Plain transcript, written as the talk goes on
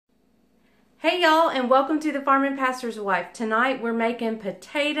Hey y'all, and welcome to the Farming Pastor's Wife. Tonight we're making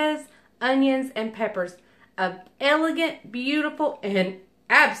potatoes, onions, and peppers. An elegant, beautiful, and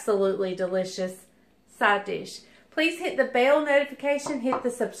absolutely delicious side dish. Please hit the bell notification, hit the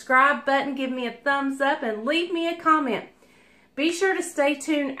subscribe button, give me a thumbs up, and leave me a comment. Be sure to stay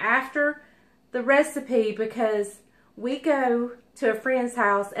tuned after the recipe because we go to a friend's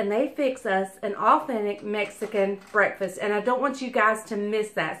house and they fix us an authentic Mexican breakfast, and I don't want you guys to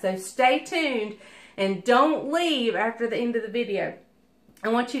miss that. So stay tuned and don't leave after the end of the video. I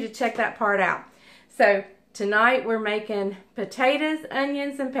want you to check that part out. So tonight we're making potatoes,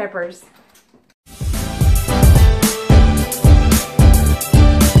 onions, and peppers.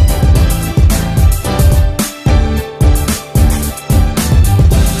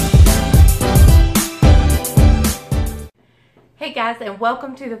 Hey guys, and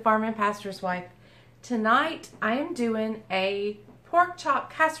welcome to the Farming Pastor's Wife. Tonight I am doing a pork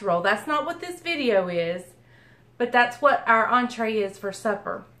chop casserole. That's not what this video is, but that's what our entree is for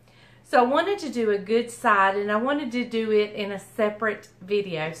supper. So I wanted to do a good side, and I wanted to do it in a separate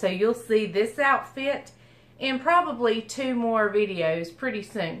video. So you'll see this outfit in probably 2 more videos pretty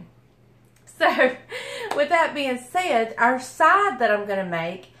soon. So with that being said, our side that I'm going to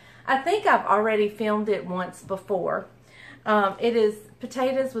make, I think I've already filmed it once before. It is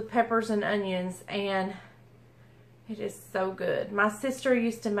potatoes with peppers and onions, and it is so good. My sister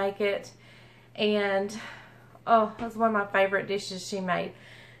used to make it, and oh, it was one of my favorite dishes she made.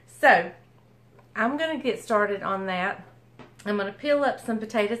 So I'm going to get started on that. I'm going to peel up some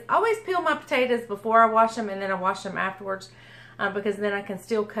potatoes. I always peel my potatoes before I wash them, and then I wash them afterwards because then I can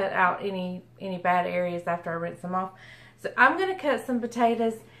still cut out any bad areas after I rinse them off. So I'm going to cut some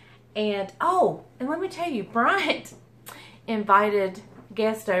potatoes, and oh, and let me tell you, Bryant invited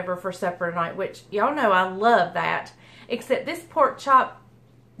guests over for supper tonight, which y'all know I love that. Except this pork chop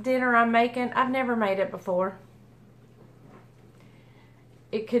dinner I'm making, I've never made it before.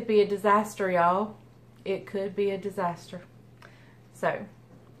 It could be a disaster, y'all. It could be a disaster. So,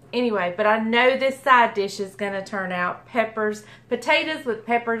 anyway, but I know this side dish is going to turn out potatoes with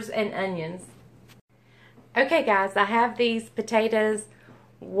peppers and onions. Okay guys, I have these potatoes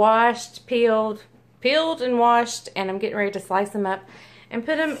washed, peeled and washed, and I'm getting ready to slice them up and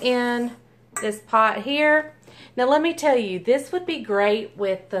put them in this pot here. Now let me tell you, this would be great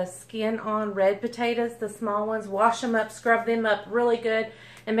with the skin on red potatoes, the small ones. Wash them up, scrub them up really good,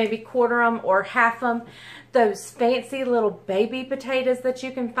 and maybe quarter them or half them. Those fancy little baby potatoes that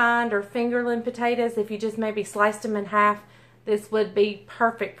you can find, or fingerling potatoes, if you just maybe sliced them in half, this would be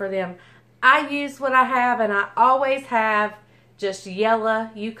perfect for them. I use what I have, and I always have just yellow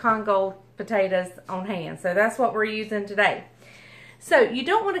Yukon Gold potatoes on hand. So that's what we're using today. So you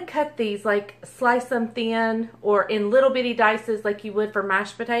don't want to cut these, like slice them thin or in little bitty dices like you would for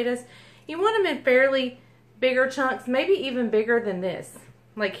mashed potatoes. You want them in fairly bigger chunks, maybe even bigger than this.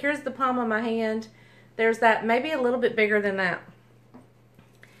 Like here's the palm of my hand. There's that, maybe a little bit bigger than that.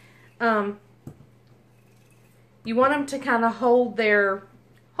 You want them to kind of hold their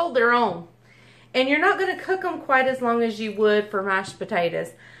own. And you're not going to cook them quite as long as you would for mashed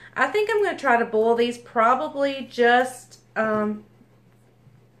potatoes. I think I'm going to try to boil these probably just 10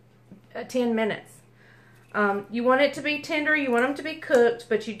 minutes. You want it to be tender, you want them to be cooked,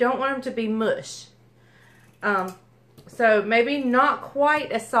 but you don't want them to be mush. So maybe not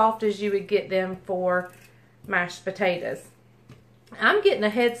quite as soft as you would get them for mashed potatoes. I'm getting a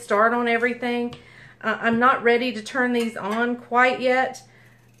head start on everything. I'm not ready to turn these on quite yet.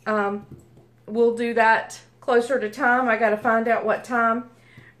 We'll do that closer to time. I got to find out what time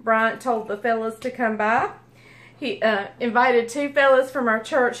Bryant told the fellas to come by. He invited 2 fellas from our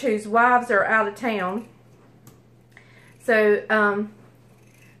church whose wives are out of town. So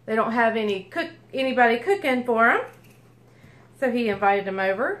they don't have anybody cooking for them. So he invited them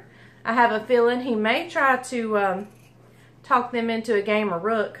over. I have a feeling he may try to talk them into a game of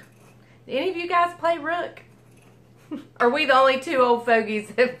Rook. Do any of you guys play Rook? Are we the only 2 old fogies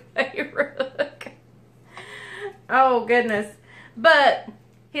that play Rook? Oh goodness. But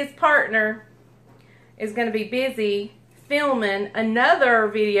his partner is going to be busy filming another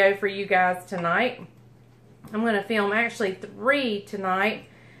video for you guys tonight. I'm going to film actually 3 tonight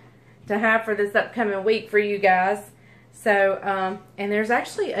to have for this upcoming week for you guys. So, and there's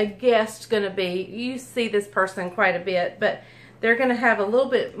actually a guest going to be, you see this person quite a bit, but they're going to have a little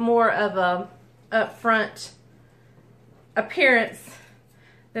bit more of a upfront appearance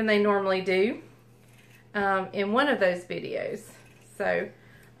than they normally do in one of those videos. So,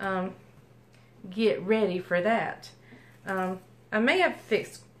 get ready for that. I may have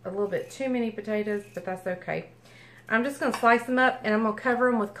fixed a little bit too many potatoes, but that's okay. I'm just going to slice them up, and I'm going to cover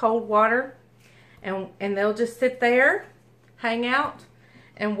them with cold water and they'll just sit there, hang out,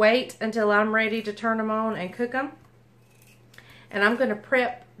 and wait until I'm ready to turn them on and cook them. And I'm going to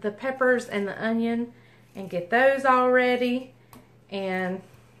prep the peppers and the onion and get those all ready, and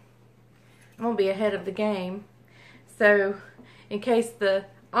I'm going to be ahead of the game. So in case the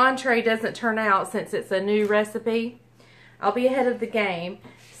entree doesn't turn out, since it's a new recipe, I'll be ahead of the game.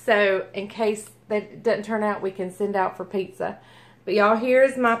 So in case that doesn't turn out, we can send out for pizza. But y'all,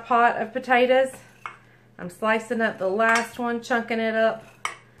 here's my pot of potatoes. I'm slicing up the last one, chunking it up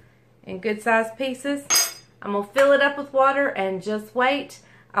in good sized pieces. I'm going to fill it up with water and just wait.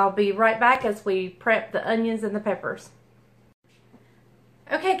 I'll be right back as we prep the onions and the peppers.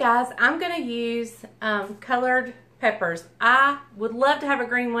 Okay guys, I'm going to use colored peppers. I would love to have a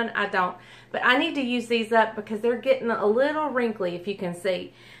green one. I don't. But I need to use these up because they're getting a little wrinkly, if you can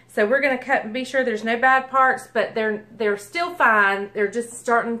see. So we're going to cut and be sure there's no bad parts, but they're still fine. They're just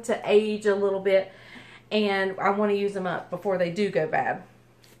starting to age a little bit, and I want to use them up before they do go bad.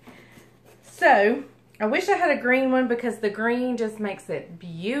 So I wish I had a green one because the green just makes it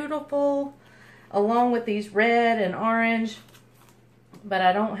beautiful along with these red and orange, but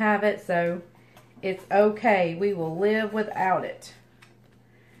I don't have it, so it's okay. We will live without it.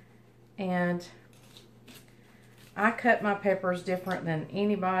 And I cut my peppers different than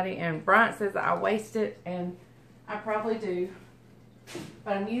anybody, and Bryant says I waste it, and I probably do,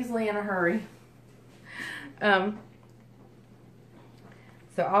 but I'm usually in a hurry. So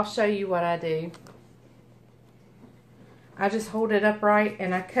I'll show you what I do. I just hold it upright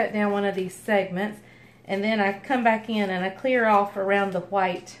and I cut down one of these segments, and then I come back in and I clear off around the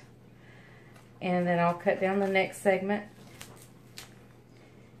white, and then I'll cut down the next segment.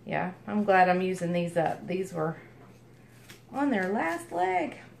 Yeah, I'm glad I'm using these up. These were on their last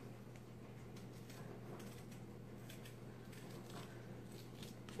leg.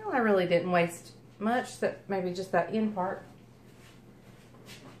 Well, I really didn't waste much, except maybe just that end part.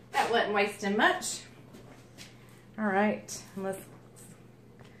 That wasn't wasting much. Alright,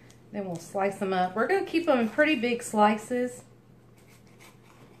 then we'll slice them up. We're going to keep them in pretty big slices.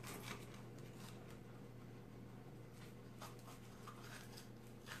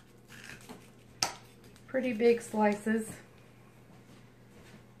 Pretty big slices.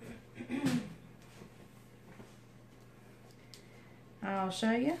 I'll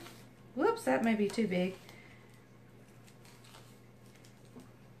show you. Whoops, that may be too big.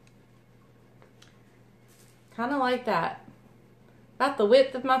 Kind of like that. About the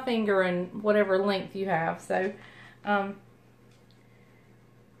width of my finger and whatever length you have. So,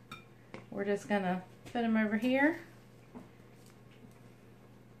 we're just going to put them over here.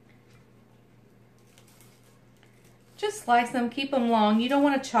 Just slice them, keep them long. You don't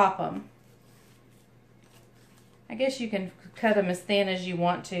want to chop them. I guess you can cut them as thin as you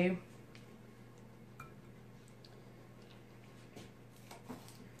want to.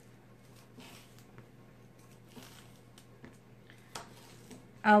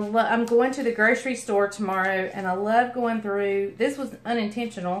 I'm going to the grocery store tomorrow, and I love going through, this was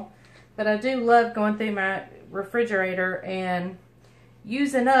unintentional, but I do love going through my refrigerator and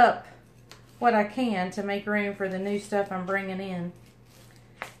using up what I can to make room for the new stuff I'm bringing in.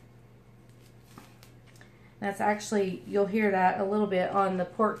 That's actually, you'll hear that a little bit on the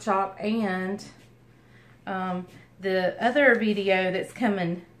pork chop and the other video that's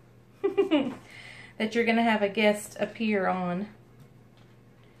coming that you're going to have a guest appear on.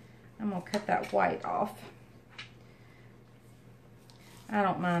 I'm going to cut that white off. I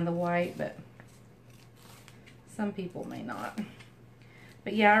don't mind the white, but some people may not.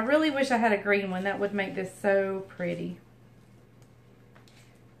 But yeah, I really wish I had a green one. That would make this so pretty.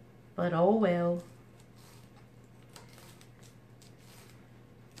 But oh well.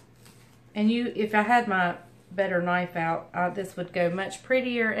 And if I had my better knife out, this would go much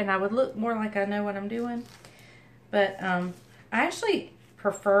prettier, and I would look more like I know what I'm doing. But I actually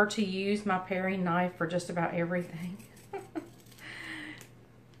prefer to use my paring knife for just about everything.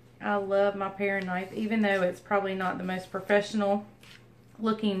 I love my paring knife, even though it's probably not the most professional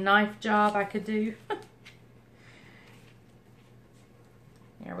looking knife job I could do.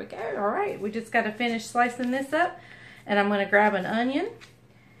 There we go. Alright, we just got to finish slicing this up, and I'm going to grab an onion,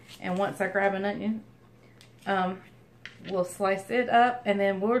 and once I grab an onion, we'll slice it up, and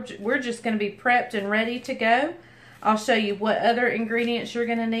then we're just going to be prepped and ready to go. I'll show you what other ingredients you're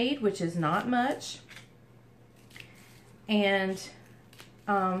going to need, which is not much. And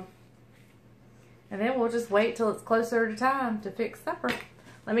then we'll just wait till it's closer to time to fix supper.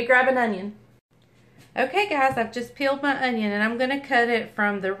 Let me grab an onion. Okay guys, I've just peeled my onion, and I'm going to cut it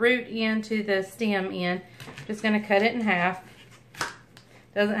from the root end to the stem end. Just going to cut it in half.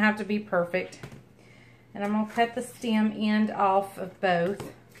 Doesn't have to be perfect. And I'm going to cut the stem end off of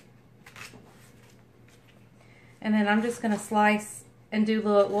both. And then I'm just going to slice and do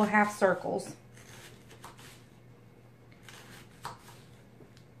little half circles.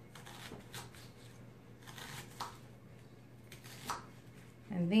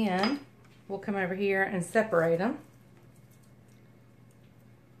 And then we'll come over here and separate them.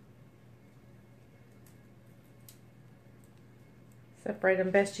 Separate them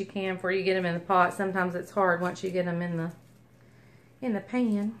best you can before you get them in the pot. Sometimes it's hard once you get them in the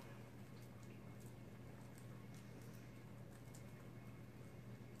pan.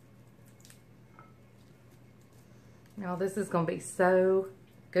 Now this is going to be so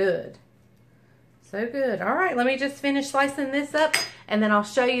good. So good. All right, let me just finish slicing this up and then I'll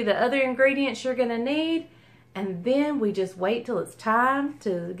show you the other ingredients you're going to need. And then we just wait till it's time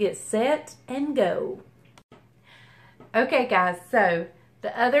to get set and go. Okay guys, so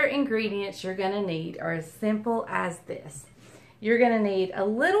the other ingredients you're going to need are as simple as this. You're going to need a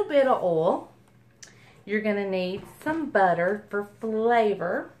little bit of oil. You're going to need some butter for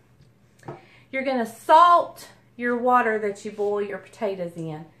flavor. You're going to salt your water that you boil your potatoes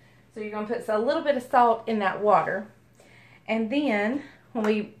in. So you're going to put a little bit of salt in that water. And then when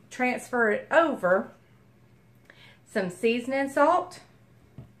we transfer it over, some seasoning salt.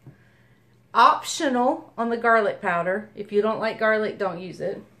 Optional on the garlic powder. If you don't like garlic, don't use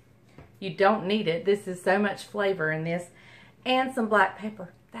it. You don't need it. This is so much flavor in this. And some black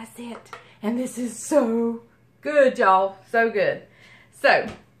pepper. That's it. And this is so good, y'all. So good. So,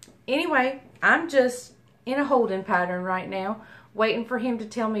 anyway, I'm just in a holding pattern right now, waiting for him to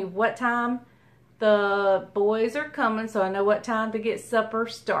tell me what time the boys are coming so I know what time to get supper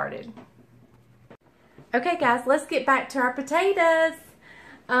started. Okay, guys, let's get back to our potatoes.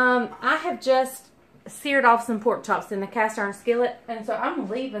 I have just seared off some pork chops in the cast iron skillet, and so I'm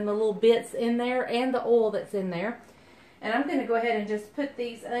leaving the little bits in there and the oil that's in there. And I'm going to go ahead and just put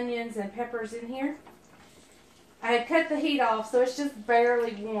these onions and peppers in here. I had cut the heat off, so it's just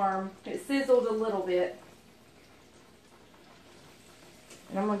barely warm. It sizzled a little bit.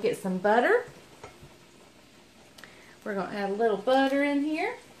 And I'm going to get some butter. We're going to add a little butter in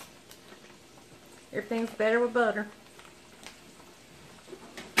here. Everything's better with butter.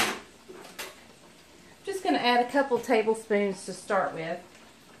 Just going to add a couple tablespoons to start with.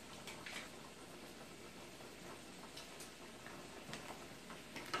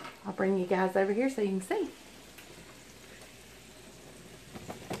 I'll bring you guys over here so you can see.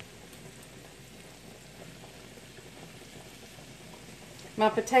 My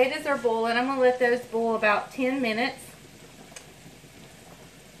potatoes are boiling. I'm going to let those boil about 10 minutes.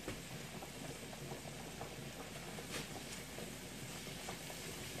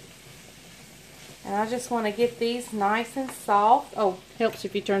 And I just want to get these nice and soft. Oh, helps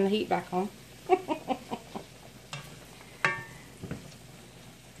if you turn the heat back on.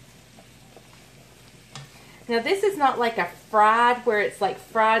 Now this is not like a fried where it's like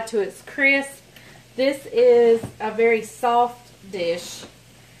fried to its crisp. This is a very soft dish.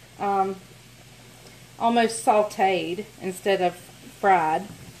 Almost sauteed instead of fried.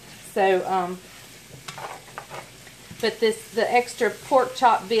 So, but the extra pork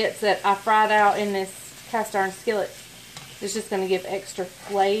chop bits that I fried out in this cast iron skillet is just going to give extra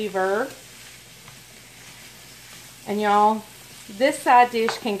flavor. And y'all, this side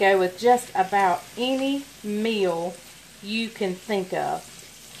dish can go with just about any meal you can think of.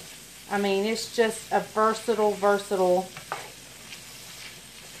 I mean, it's just a versatile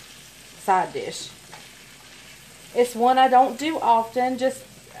side dish. It's one I don't do often.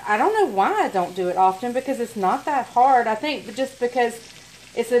 I don't know why I don't do it often, because it's not that hard. I think just because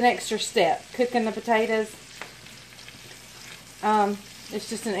it's an extra step. Cooking the potatoes, it's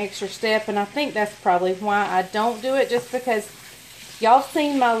just an extra step, and I think that's probably why I don't do it, just because y'all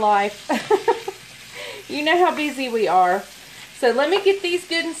seen my life. You know how busy we are. So let me get these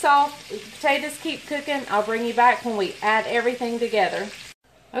good and soft. Potatoes keep cooking. I'll bring you back when we add everything together.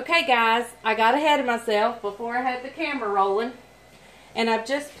 Okay guys, I got ahead of myself before I had the camera rolling. And I've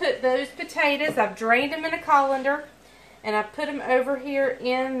just put those potatoes, I've drained them in a colander, and I've put them over here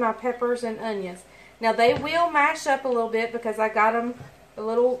in my peppers and onions. Now they will mash up a little bit because I got them a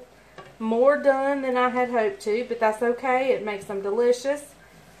little more done than I had hoped to, but that's okay. It makes them delicious.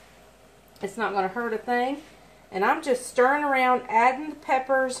 It's not going to hurt a thing. And I'm just stirring around, adding the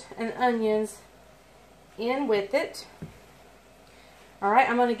peppers and onions in with it. Alright,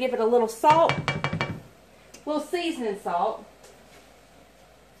 I'm going to give it a little salt, a little seasoning salt,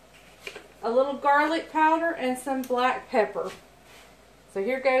 a little garlic powder, and some black pepper. So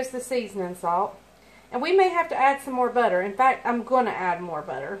here goes the seasoning salt. And we may have to add some more butter. In fact, I'm going to add more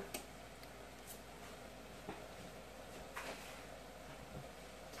butter.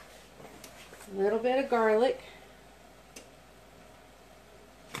 A little bit of garlic.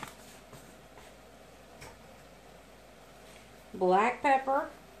 Black pepper.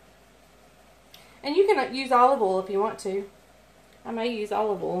 And you can use olive oil if you want to. I may use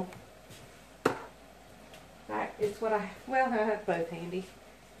olive oil. It's what I have both handy.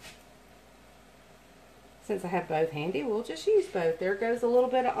 Since I have both handy, we'll just use both. There goes a little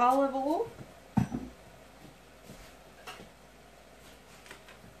bit of olive oil.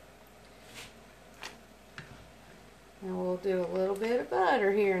 And we'll do a little bit of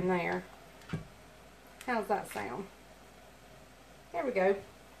butter here and there. How's that sound? There we go.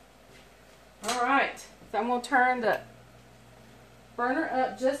 Alright, so I'm going to turn the burner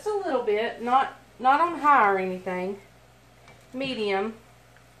up just a little bit, not on high or anything. Medium.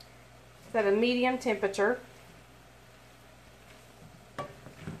 It's at a medium temperature.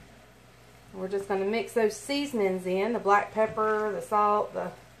 We're just going to mix those seasonings in, the black pepper, the salt,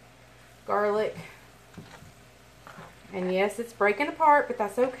 the garlic. And yes, it's breaking apart, but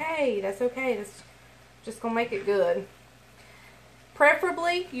that's okay. That's okay. That's just going to make it good.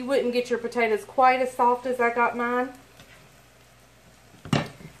 Preferably, you wouldn't get your potatoes quite as soft as I got mine.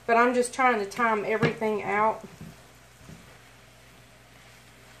 But I'm just trying to time everything out.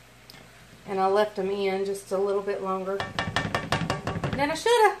 And I left them in just a little bit longer than I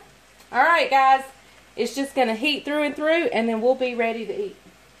should have. Alright guys, it's just going to heat through and through, and then we'll be ready to eat.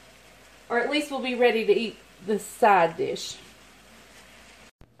 Or at least we'll be ready to eat the side dish.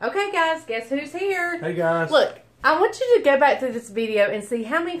 Okay guys, guess who's here? Hey guys. Look, I want you to go back through this video and see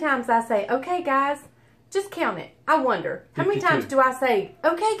how many times I say, okay guys. Just count it. I wonder, how 52. many times do I say,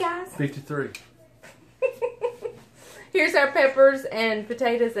 okay guys? 53. Here's our peppers and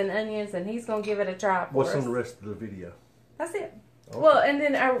potatoes and onions, and he's going to give it a try for What's us. on the rest of the video? That's it. Okay. Well, and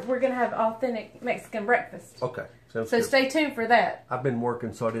then we're going to have authentic Mexican breakfast. Okay. Sounds So good. stay tuned for that. I've been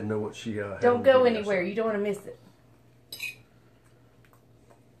working, so I didn't know what she had. Don't go anywhere. You don't want to miss it.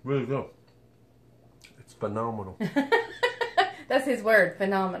 Really good. It's phenomenal. That's his word,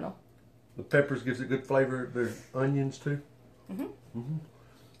 phenomenal. The peppers gives it good flavor. There's onions too.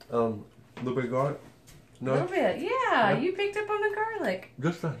 A little bit of garlic. No? A little bit. Yeah, you picked up on the garlic.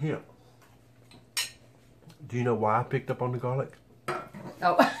 Just a hint. Do you know why I picked up on the garlic?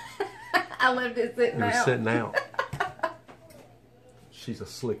 Oh, I left it sitting out. It was sitting out. She's a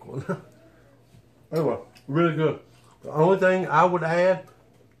slick one. Anyway, really good. The only thing I would add,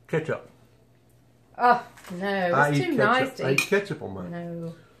 ketchup. Oh, no. It's too nice to I eat. eat ketchup on mine.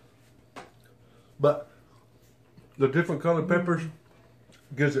 No. But the different colored peppers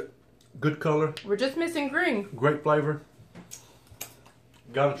gives it good color, We're just missing green. great flavor.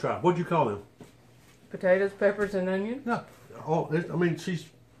 Gotta try. What'd you call them? Potatoes, peppers, and onions. No. Oh, I mean, she's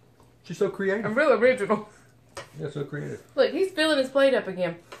so creative. I'm real original. Yeah, so creative. Look, he's filling his plate up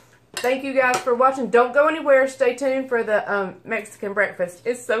again. Thank you guys for watching. Don't go anywhere. Stay tuned for the Mexican breakfast.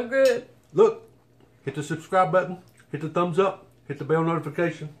 It's so good. Look, hit the subscribe button, hit the thumbs up, hit the bell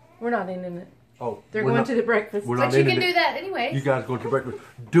notification. We're not ending it. Oh, They're going to the breakfast. We're But not you can ending do it. that anyway. You guys go to breakfast.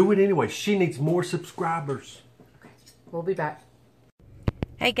 Do it anyway. She needs more subscribers. We'll be back.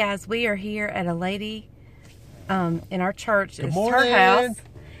 Hey guys, we are here at a lady in our church. It's her house.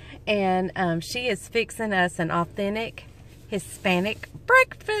 And she is fixing us an authentic Hispanic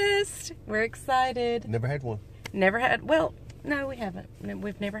breakfast. We're excited. Never had one. Never had, well, no, we haven't.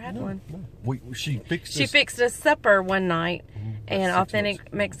 We've never had one. No. She fixed us supper one night, and 6 authentic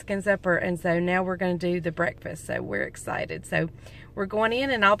months. Mexican supper, and so now we're going to do the breakfast. So we're excited. So we're going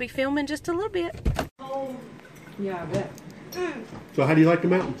in, and I'll be filming just a little bit. Oh, yeah, I bet. So how do you like the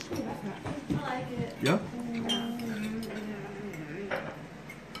mountains? I like it. Yeah?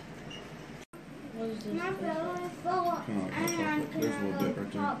 My fellow is full. There's a little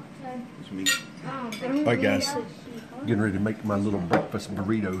bit right there. It's meat. Alright guys, getting ready to make my little breakfast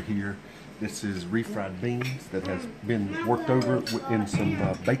burrito here. This is refried beans that has been worked over in some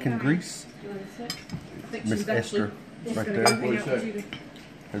bacon grease. Miss Esther right there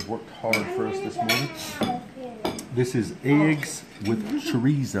has worked hard for us this morning. This is eggs with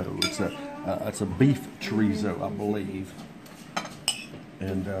chorizo. It's a beef chorizo, I believe.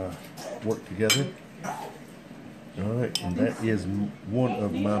 And work together. All right, and that is one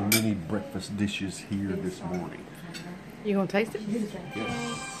of my many breakfast dishes here this morning. You gonna taste it? Yes.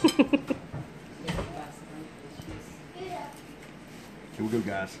 Here we go,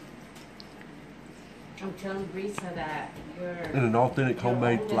 guys. I'm telling Risa that your And an authentic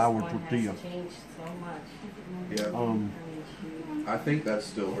homemade oldest flour one tortilla. has changed so much. Yeah. I mean, she, I think that's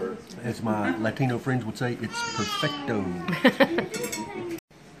still her. As my Latino friends would say, it's perfecto.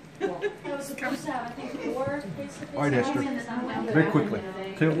 was supposed to have, I think, 4 face-to-face. All right, Esther. appointments. Very quickly,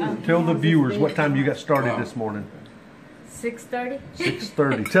 tell the viewers what time you got started this morning. 6:30?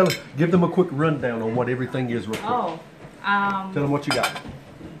 6:30. Give them a quick rundown on what everything is real quick. Oh, Tell them what you got.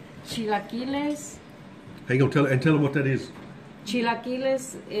 chilaquiles. Hang on, tell them what that is.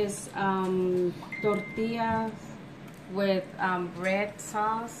 Chilaquiles is tortillas with red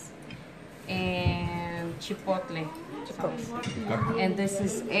sauce and chipotle. And this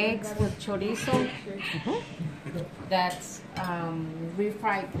is eggs with chorizo. That's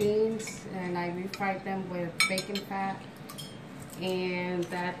refried beans, and I refried them with bacon fat. And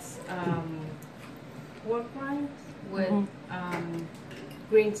that's pork rinds with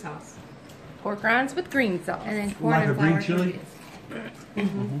green sauce. Pork rinds with green sauce. And then Like a green chili?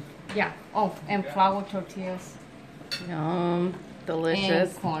 yeah. Oh, and flour tortillas Yum.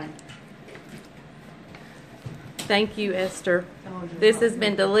 Delicious. and corn. Thank you, Esther. This has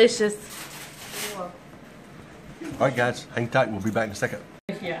been delicious. All right, guys, hang tight. We'll be back in a second.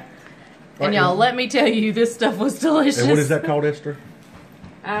 Yeah. And y'all, let me tell you, this stuff was delicious. And what is that called, Esther?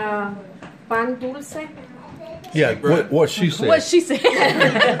 Pan dulce. Yeah, what she said. What she said.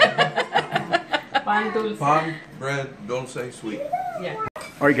 Pan dulce. Pan, bread, dulce, sweet. Yeah.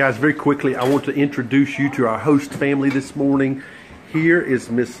 All right, guys, very quickly, I want to introduce you to our host family this morning. Here is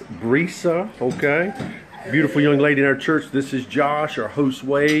Miss Brisa, okay? Beautiful young lady in our church. This is Josh, our host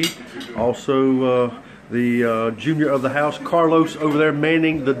Wade. Also, the junior of the house, Carlos, over there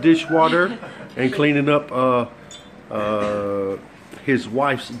manning the dishwater and cleaning up his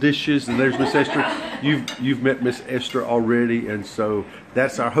wife's dishes. And there's Miss Esther. You've met Miss Esther already, and so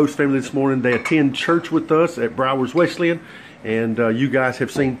that's our host family this morning. They attend church with us at Browers Wesleyan, and you guys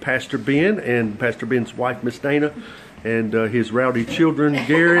have seen Pastor Ben and Pastor Ben's wife, Miss Dana, and his rowdy children,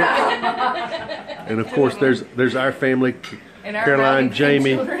 Garrett, and of course there's our family, Caroline,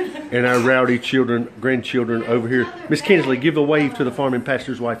 Jamie, and our rowdy children, grandchildren over here. Miss Kinsley, give a wave to the farming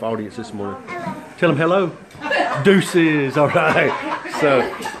pastor's wife audience this morning. Tell them hello. Deuces. All right.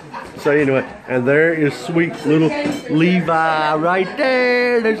 So anyway, and there is sweet little Levi right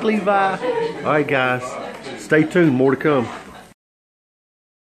there. There's Levi. All right, guys, stay tuned. More to come.